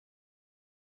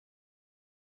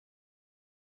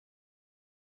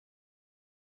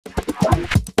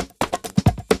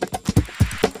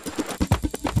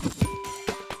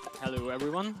Hello,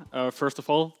 everyone. First of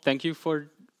all, thank you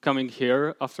for coming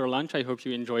here after lunch. I hope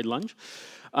you enjoyed lunch.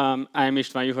 I'm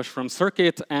István Juhos from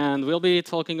Circuit, and we'll be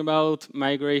talking about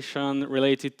migration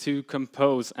related to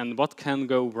Compose and what can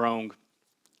go wrong.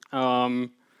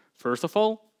 First of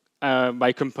all,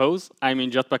 by Compose, I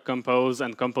mean Jetpack Compose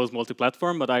and Compose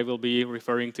Multiplatform, but I will be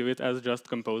referring to it as just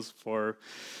Compose for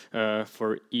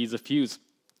ease of use.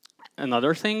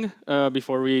 Another thing,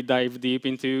 before we dive deep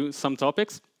into some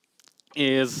topics,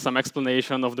 is some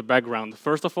explanation of the background.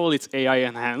 First of all, it's AI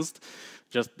enhanced,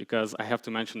 just because I have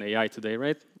to mention AI today,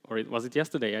 right? Or was it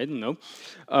yesterday? I don't know.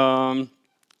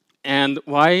 And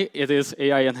why it is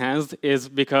AI enhanced is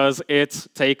because it's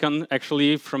taken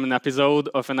actually from an episode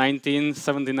of a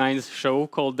 1979 show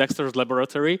called Dexter's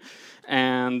Laboratory.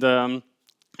 And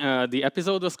the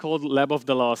episode was called Lab of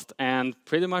the Lost. And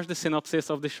pretty much the synopsis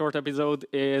of the short episode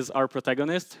is our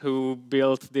protagonist who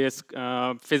built this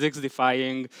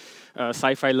physics-defying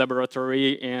sci-fi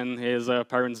laboratory in his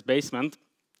parents' basement.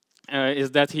 Is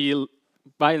that he,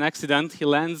 by an accident, he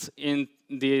lands in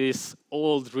this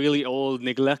old, really old,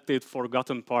 neglected,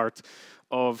 forgotten part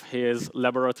of his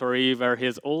laboratory where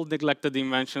his old, neglected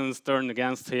inventions turn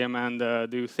against him and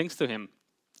do things to him.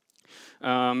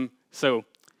 So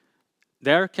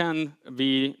there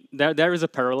is a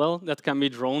parallel that can be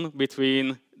drawn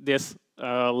between this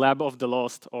lab of the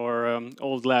lost or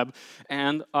old lab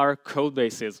and our code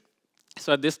bases.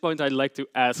 So at this point, I'd like to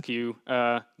ask you,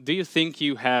 do you think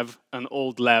you have an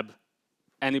old lab?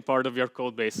 Any part of your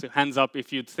code base? So hands up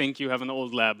if you think you have an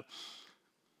old lab.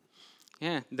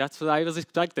 Yeah, that's what I was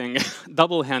expecting.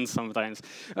 Double hands sometimes.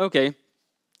 OK,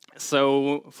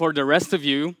 so for the rest of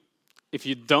you, if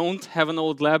you don't have an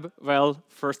old lab, well,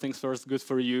 first things first, good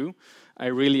for you. I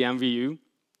really envy you.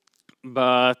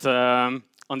 But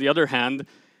on the other hand,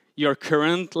 your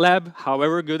current lab,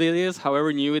 however good it is,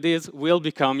 however new it is, will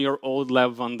become your old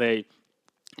lab one day.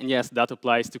 And yes, that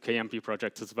applies to KMP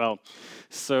projects as well.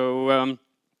 So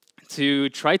to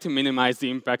try to minimize the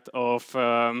impact of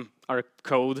our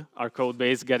code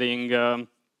base getting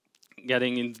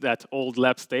into that old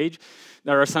lab stage,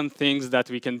 there are some things that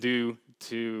we can do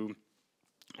to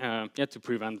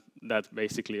prevent that,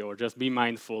 basically, or just be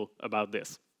mindful about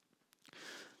this.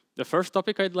 The first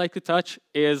topic I'd like to touch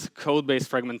is code-based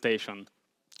fragmentation.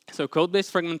 So code-based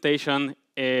fragmentation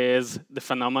is the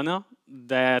phenomena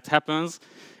that happens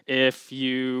if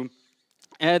you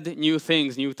add new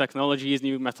things, new technologies,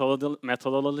 new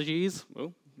methodologies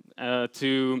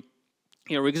to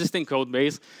your existing code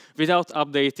base without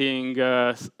updating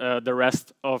the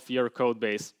rest of your code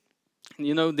base.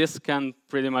 You know, this can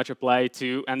pretty much apply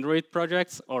to Android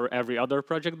projects or every other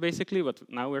project, basically, but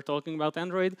now we're talking about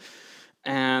Android.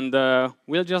 And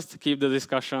we'll just keep the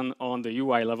discussion on the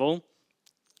UI level.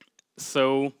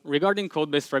 So regarding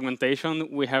code-based fragmentation,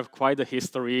 we have quite a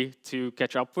history to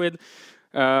catch up with.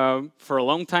 For a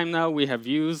long time now, we have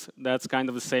views. That's kind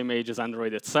of the same age as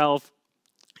Android itself.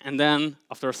 And then,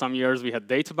 after some years, we had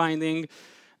data binding.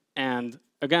 And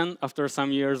again, after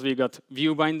some years, we got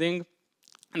view binding.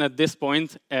 And at this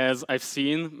point, as I've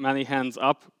seen, many hands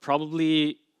up,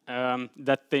 probably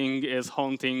that thing is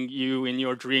haunting you in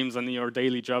your dreams and in your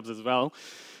daily jobs as well.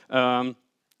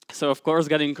 So of course,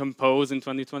 getting Compose in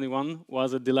 2021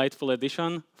 was a delightful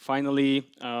addition. Finally,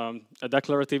 a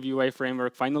declarative UI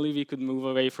framework. Finally, we could move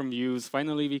away from views.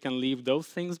 Finally, we can leave those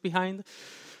things behind.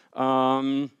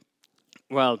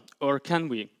 Well, or can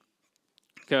we?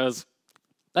 Because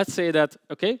let's say that,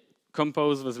 OK,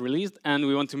 Compose was released, and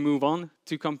we want to move on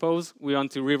to Compose. We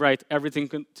want to rewrite everything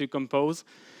to Compose.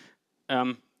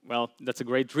 Well, that's a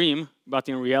great dream, but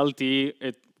in reality,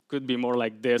 it could be more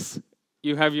like this.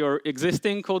 You have your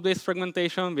existing code-based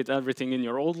fragmentation with everything in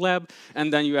your old lab,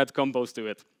 and then you add Compose to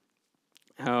it.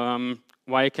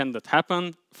 Why can that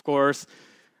happen? Of course,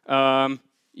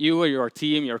 you or your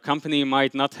team, your company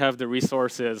might not have the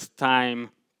resources,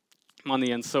 time,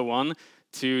 money, and so on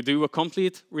to do a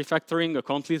complete refactoring, a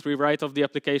complete rewrite of the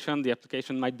application. The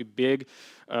application might be big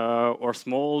or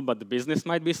small, but the business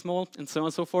might be small, and so on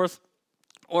and so forth.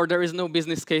 Or there is no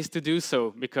business case to do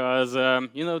so, because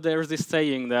you know, there's this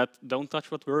saying that don't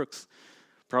touch what works.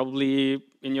 Probably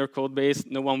in your code base,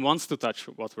 no one wants to touch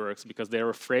what works because they're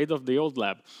afraid of the old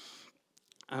lab.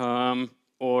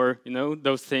 Or you know,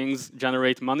 those things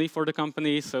generate money for the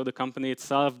company, so the company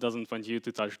itself doesn't want you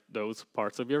to touch those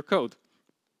parts of your code.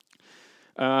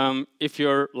 If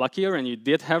you're luckier and you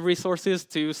did have resources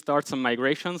to start some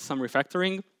migrations, some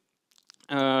refactoring,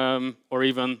 or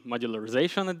even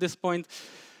modularization at this point,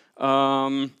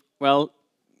 well,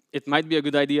 it might be a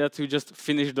good idea to just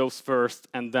finish those first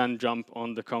and then jump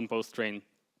on the Compose train.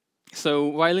 So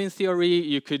while in theory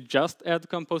you could just add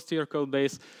compose to your code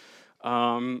base,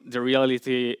 the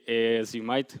reality is you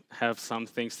might have some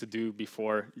things to do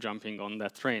before jumping on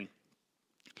that train.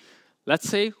 Let's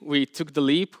say we took the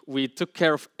leap, we took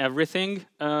care of everything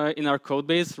in our code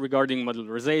base regarding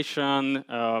modularization,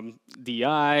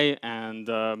 DI, and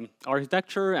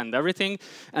architecture, and everything.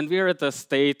 And we're at a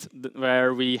state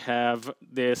where we have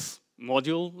this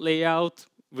module layout,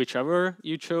 whichever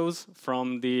you chose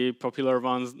from the popular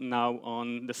ones now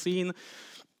on the scene.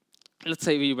 Let's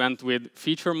say we went with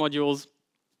feature modules,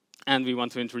 and we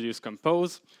want to introduce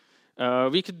compose.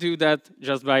 We could do that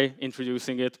just by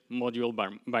introducing it module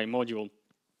by module.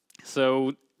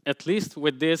 So at least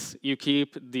with this, you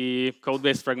keep the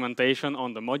code-based fragmentation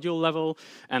on the module level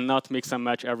and not mix and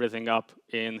match everything up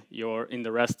in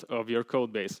the rest of your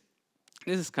code base.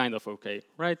 This is kind of okay,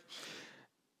 right?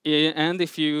 And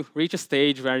if you reach a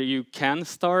stage where you can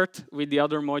start with the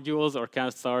other modules or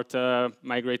can start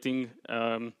migrating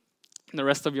the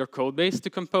rest of your code base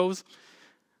to compose,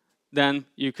 then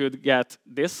you could get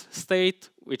this state,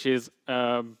 which is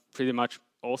pretty much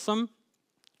awesome.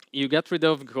 You get rid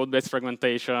of code-based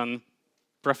fragmentation,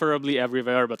 preferably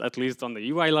everywhere, but at least on the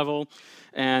UI level,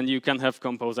 and you can have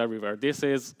compose everywhere. This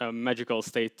is a magical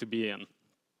state to be in.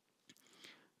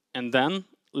 And then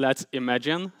let's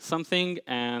imagine something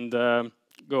and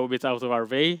go a bit out of our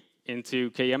way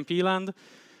into KMP land.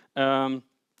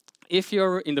 If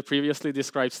you're in the previously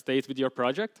described state with your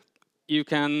project, you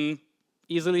can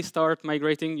easily start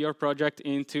migrating your project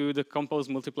into the Compose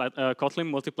Kotlin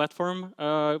multi-platform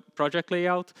project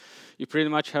layout. You pretty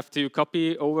much have to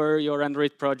copy over your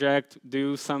Android project,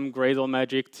 do some Gradle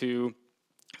magic to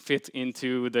fit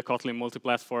into the Kotlin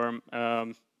multi-platform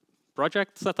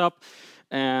project setup.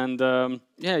 And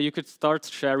yeah, you could start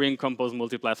sharing Compose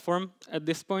multi-platform at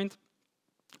this point.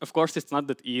 Of course, it's not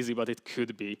that easy, but it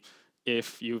could be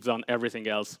if you've done everything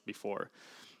else before.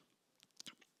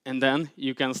 And then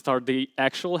you can start the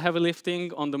actual heavy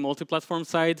lifting on the multi-platform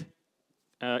side,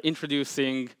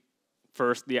 introducing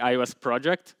first the iOS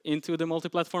project into the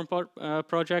multi-platform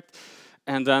project,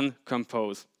 and then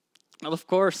Compose. Well, of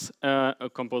course,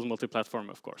 Compose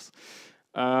multi-platform, of course.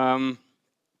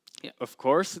 Yeah, of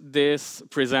course, this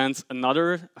presents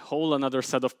another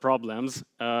set of problems,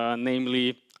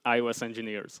 namely iOS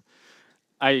engineers.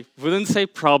 I wouldn't say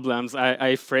problems.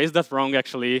 I phrased that wrong,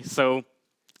 actually. So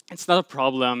it's not a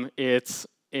problem. It's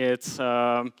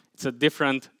a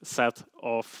different set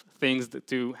of things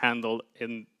to handle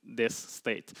in this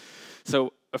state.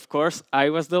 So of course,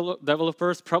 iOS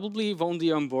developers probably won't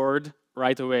be on board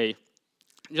right away.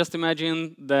 Just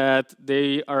imagine that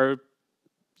they are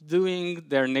doing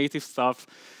their native stuff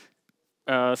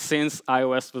since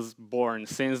iOS was born,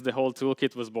 since the whole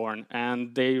toolkit was born.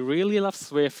 And they really love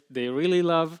Swift. They really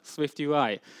love Swift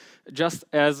UI, just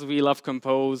as we love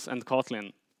Compose and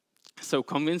Kotlin. So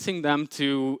convincing them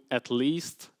to at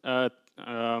least,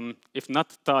 if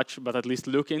not touch, but at least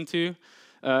look into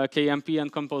KMP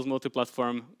and Compose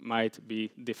multi-platform might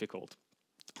be difficult.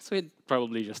 So it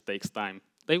probably just takes time.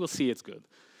 They will see it's good.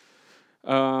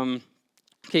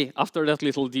 Okay, after that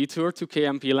little detour to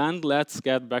KMP land, let's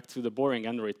get back to the boring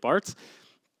Android parts.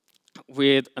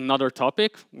 With another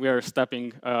topic, we're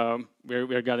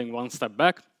getting one step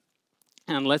back.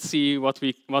 And let's see what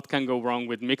can go wrong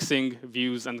with mixing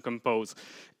views and compose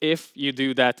if you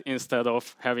do that instead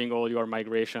of having all your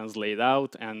migrations laid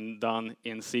out and done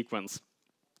in sequence.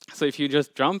 So if you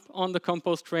just jump on the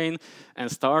compose train and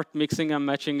start mixing and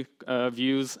matching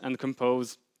views and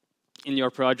compose in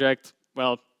your project,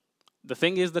 well, the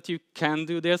thing is that you can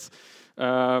do this,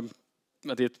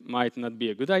 but it might not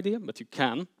be a good idea, but you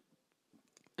can.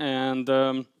 And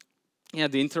yeah,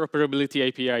 the interoperability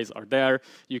APIs are there.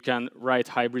 You can write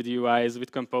hybrid UIs with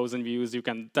compose and views. You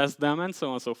can test them, and so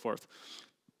on and so forth.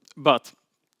 But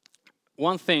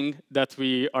one thing that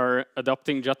we are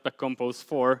adopting Jetpack Compose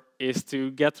for is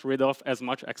to get rid of as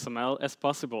much XML as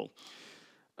possible.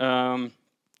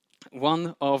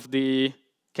 One of the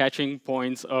catching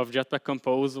points of Jetpack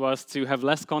Compose was to have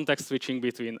less context switching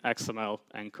between XML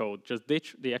and code. Just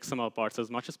ditch the XML parts as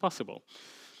much as possible.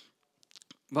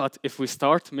 But if we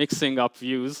start mixing up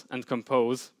views and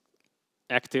compose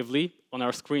actively on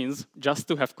our screens just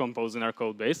to have compose in our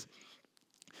code base,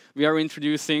 we are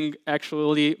introducing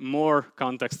actually more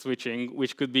context switching,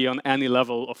 which could be on any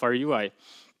level of our UI.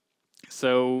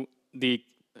 So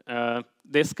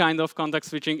this kind of context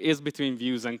switching is between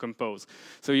views and compose.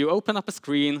 So you open up a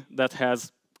screen that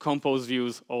has compose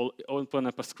views, open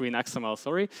up a screen XML,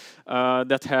 sorry,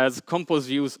 that has compose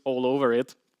views all over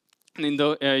it. And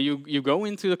you go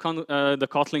into the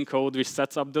Kotlin code which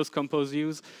sets up those compose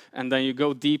views, and then you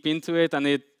go deep into it,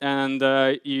 and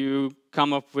you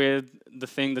come up with the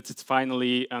thing that it's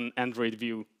finally an Android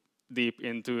view deep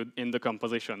in the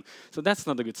composition. So that's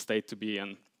not a good state to be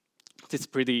in. It's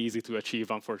pretty easy to achieve,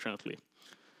 unfortunately.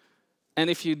 And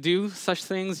if you do such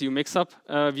things, you mix up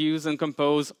views and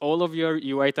compose, all of your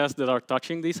UI tests that are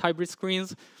touching these hybrid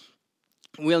screens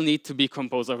will need to be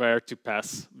compose aware to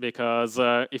pass, because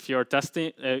if you're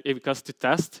testing, because to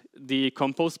test the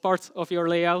compose parts of your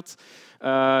layouts,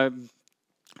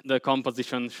 the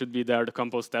composition should be there, the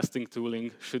compose testing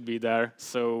tooling should be there.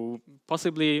 So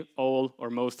possibly all or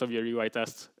most of your UI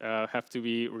tests have to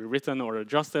be rewritten or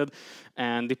adjusted.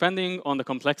 And depending on the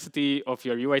complexity of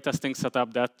your UI testing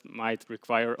setup, that might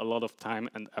require a lot of time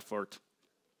and effort.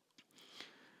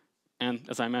 And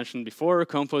as I mentioned before,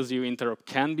 compose view interrupt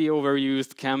can be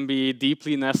overused, can be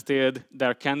deeply nested.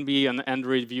 There can be an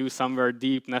Android view somewhere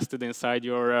deep nested inside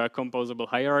your composable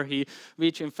hierarchy,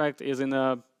 which in fact is in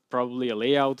probably a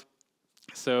layout.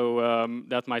 So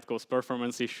that might cause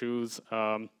performance issues,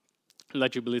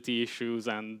 legibility issues,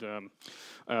 and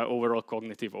overall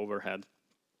cognitive overhead.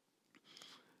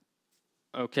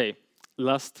 Okay,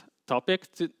 last topic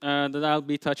that I'll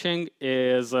be touching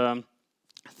is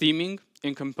theming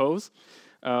in Compose,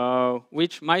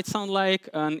 which might sound like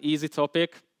an easy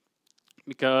topic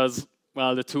because,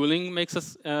 well, the tooling makes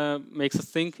us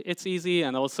think it's easy,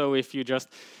 and also if you just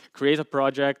create a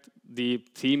project, the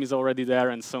theme is already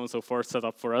there, and so on and so forth, set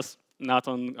up for us, not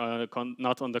on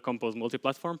the Compose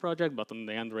Multiplatform project, but on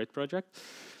the Android project.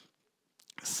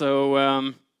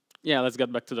 So yeah, let's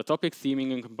get back to the topic.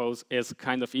 Theming in Compose is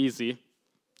kind of easy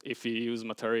if you use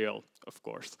material, of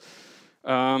course.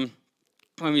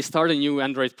 When we start a new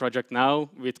Android project now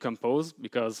with Compose,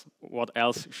 because what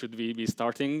else should we be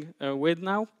starting with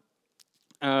now?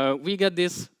 We get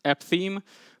this app theme,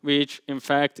 which in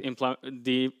fact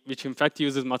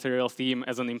uses material theme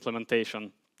as an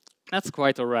implementation. That's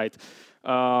quite all right,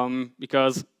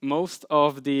 because most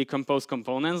of the Compose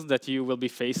components that you will be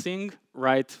facing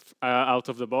right out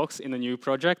of the box in a new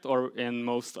project or in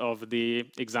most of the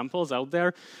examples out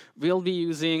there will be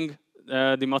using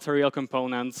the material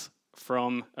components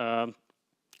from the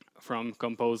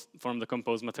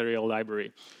Compose material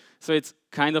library. So it's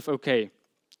kind of okay.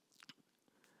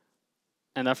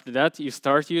 And after that, you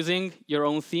start using your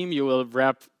own theme. You will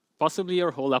wrap possibly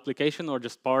your whole application or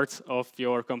just parts of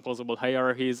your composable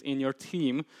hierarchies in your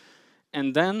theme.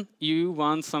 And then you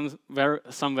want some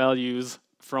values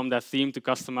from that theme to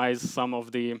customize some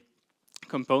of the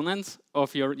components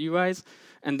of your UIs.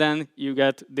 And then you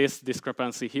get this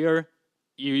discrepancy here.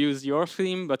 You use your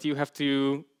theme, but you have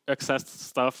to access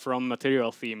stuff from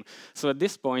material theme. So at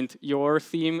this point, your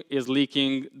theme is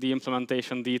leaking the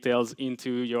implementation details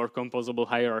into your composable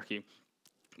hierarchy,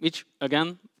 which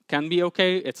again can be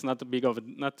okay. It's not too big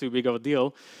of a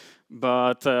deal.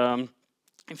 But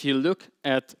if you look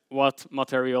at what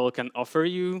material can offer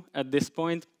you at this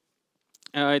point,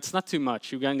 it's not too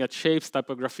much. You can get shapes,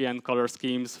 typography, and color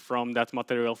schemes from that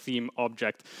material theme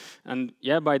object. And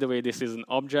yeah, by the way, this is an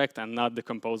object and not the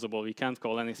composable. We can't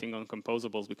call anything on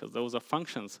composables because those are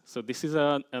functions. So this is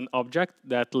an object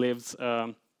that lives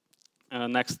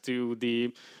next to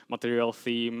the material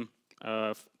theme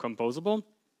composable.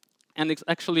 And it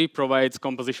actually provides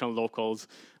composition locals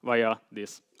via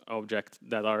this object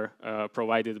that are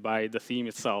provided by the theme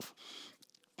itself.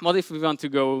 What if we want to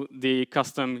go the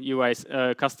custom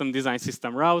design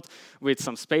system route with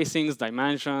some spacings,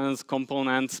 dimensions,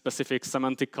 components, specific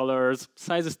semantic colors,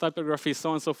 sizes, typography, so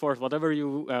on and so forth, whatever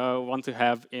you want to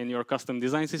have in your custom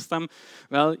design system?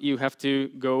 Well, you have to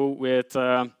go with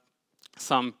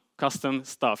some custom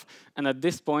stuff. And at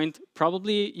this point,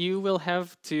 probably you will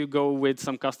have to go with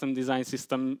some custom design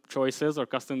system choices or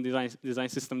custom design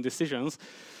system decisions.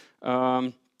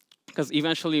 Because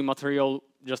eventually material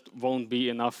just won't be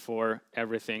enough for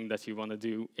everything that you want to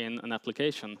do in an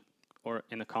application or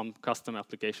in a custom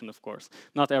application, of course.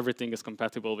 Not everything is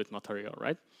compatible with material,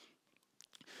 right?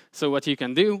 So what you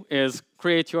can do is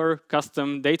create your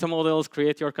custom data models,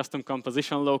 create your custom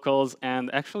composition locals,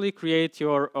 and actually create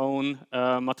your own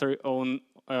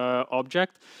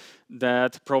object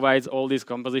that provides all these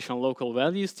composition local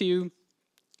values to you.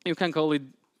 You can call it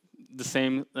the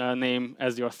same name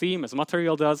as your theme, as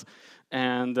material does,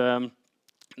 and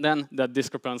then that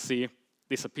discrepancy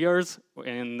disappears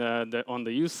on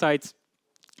the use sites,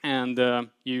 and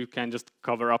you can just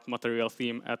cover up material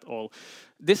theme at all.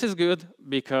 This is good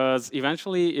because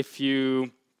eventually, if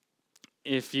you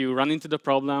run into the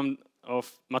problem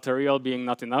of material being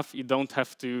not enough, you don't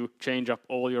have to change up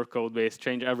all your code base,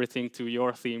 change everything to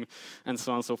your theme, and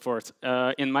so on and so forth.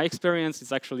 In my experience,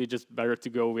 it's actually just better to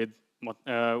go with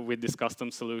this custom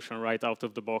solution right out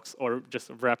of the box, or just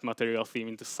wrap material theme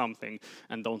into something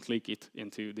and don't leak it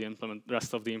into the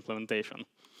rest of the implementation.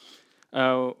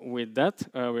 With that,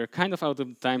 we're kind of out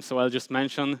of time, so I'll just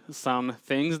mention some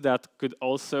things that could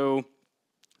also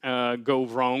go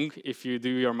wrong if you do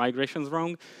your migrations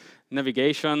wrong.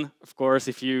 Navigation, of course,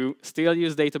 if you still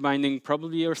use data binding,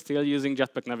 probably you're still using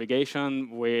Jetpack navigation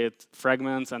with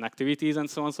fragments and activities and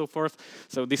so on and so forth.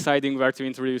 So deciding where to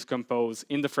introduce compose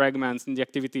in the fragments, in the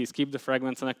activities, keep the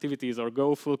fragments and activities, or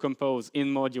go full compose in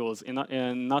modules,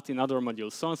 not in other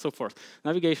modules, so on and so forth.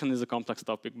 Navigation is a complex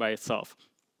topic by itself.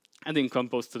 Adding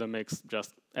compose to the mix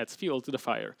just adds fuel to the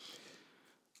fire.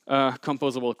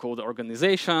 Composable code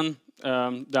organization.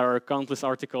 There are countless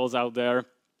articles out there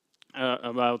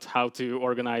about how to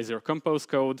organize your compose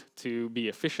code to be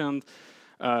efficient.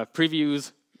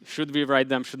 Previews, should we write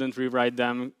them, shouldn't we write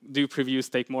them? Do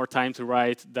previews take more time to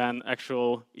write than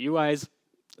actual UIs?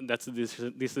 That's a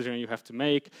decision you have to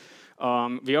make.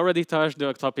 We already touched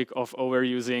the topic of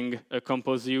overusing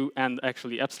compose view and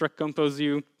actually abstract compose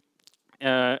view.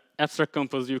 Abstract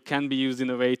compose view can be used in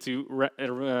a way to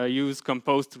use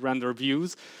compose to render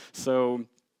views, so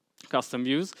custom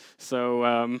views.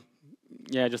 So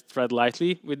yeah, just tread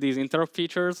lightly with these interrupt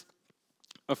features.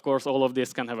 Of course, all of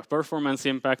this can have a performance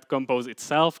impact. Compose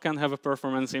itself can have a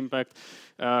performance impact.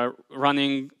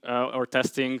 Running or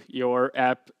testing your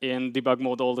app in debug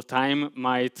mode all the time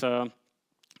might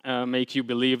make you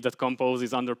believe that compose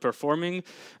is underperforming.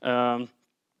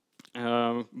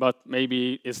 But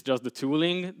maybe it's just the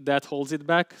tooling that holds it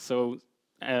back. So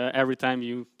every time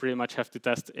you pretty much have to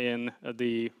test in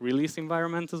the release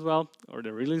environment as well, or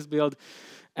the release build.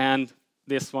 And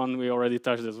this one we already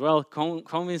touched as well,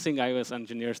 convincing iOS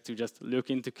engineers to just look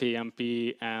into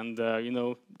KMP and you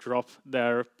know, drop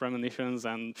their premonitions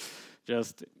and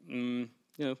just you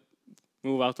know,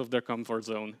 move out of their comfort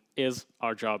zone is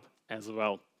our job as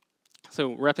well.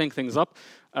 So wrapping things up,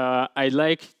 I'd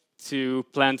like to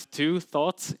plant two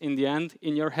thoughts in the end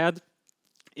in your head,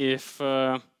 if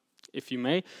you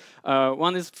may.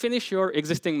 One is finish your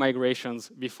existing migrations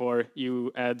before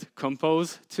you add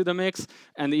compose to the mix,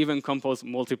 and even compose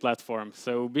multi-platform.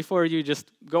 So before you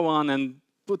just go on and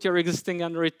put your existing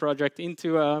Android project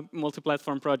into a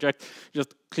multi-platform project,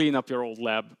 just clean up your old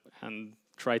lab and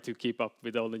try to keep up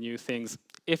with all the new things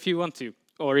if you want to,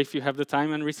 or if you have the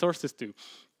time and resources to.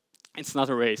 It's not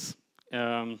a race.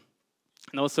 And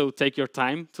also take your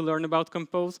time to learn about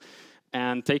compose,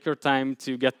 and take your time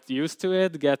to get used to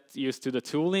it, get used to the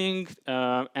tooling,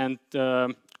 and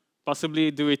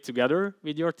possibly do it together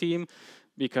with your team,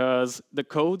 because the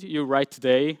code you write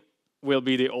today will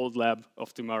be the old lab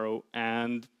of tomorrow.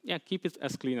 And yeah, keep it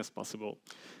as clean as possible.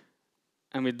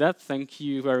 And with that, thank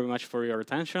you very much for your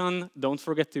attention. Don't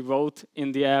forget to vote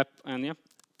in the app. And yeah,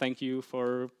 thank you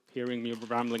for hearing me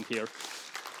rambling here.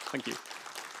 Thank you.